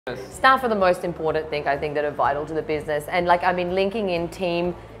Staff are the most important thing, I think, that are vital to the business. And like, I mean, linking in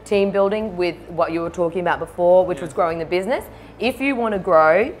team building with what you were talking about before, which was growing the business. If you want to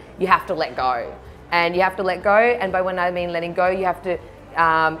grow, you have to let go. And you have to let go, and by when I mean letting go, you have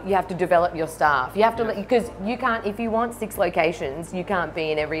to develop your staff. You have to, because you can't, if you want 6 locations, you can't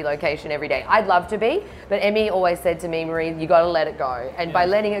be in every location every day. I'd love to be, but Emmy always said to me, Marie, you got to let it go. And by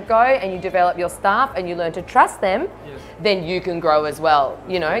letting it go and you develop your staff and you learn to trust them, then you can grow as well.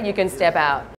 You know, you can step out.